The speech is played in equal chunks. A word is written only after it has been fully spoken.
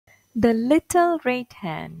The Little Red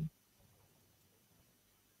Hen.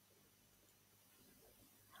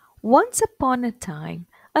 Once upon a time,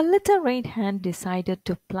 a little red hen decided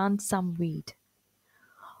to plant some wheat.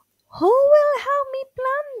 Who will help me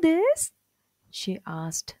plant this? She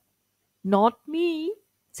asked. Not me,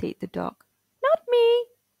 said the dog. Not me,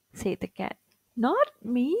 said the cat. Not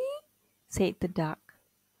me, said the duck.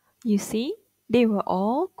 You see, they were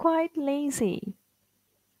all quite lazy.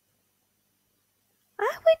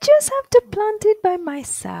 I will just have to plant it by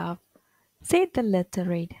myself, said the little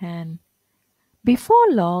red hen. Before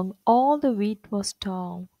long, all the wheat was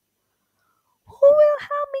tall. Who will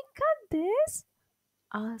help me cut this?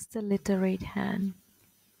 Asked the little red hen.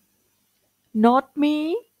 Not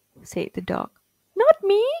me, said the dog. Not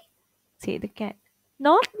me, said the cat.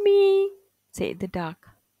 Not me, said the duck.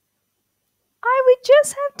 I will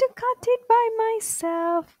just have to cut it by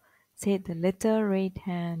myself, said the little red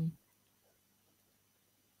hen.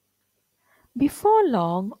 Before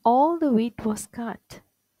long, all the wheat was cut.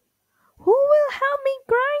 Who will help me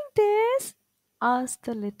grind this? Asked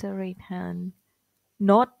the little red hen.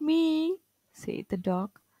 Not me, said the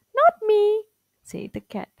dog. Not me, said the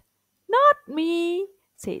cat. Not me,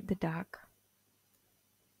 said the duck.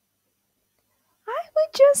 I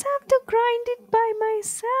will just have to grind it by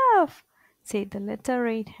myself, said the little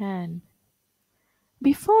red hen.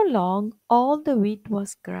 Before long, all the wheat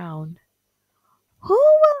was ground. Who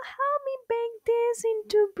will help me bake this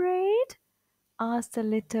into bread? Asked the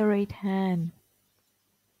little red hen.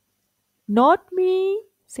 Not me,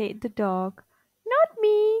 said the dog. Not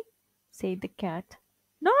me, said the cat.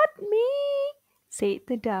 Not me, said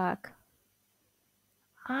the duck.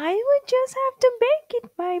 I would just have to bake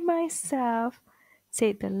it by myself,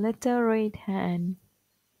 said the little red hen.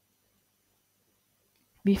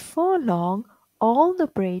 Before long, all the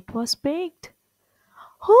bread was baked.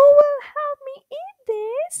 Who will help me eat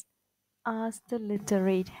this? Asked the little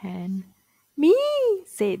red hen. Me,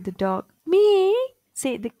 said the dog. Me,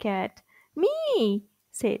 said the cat. Me,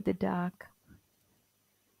 said the duck.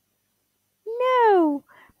 No,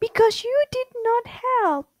 because you did not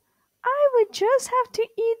help. I would just have to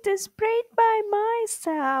eat this bread by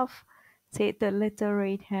myself, said the little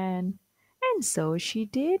red hen. And so she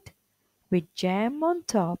did, with jam on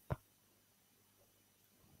top.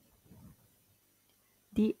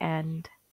 The end.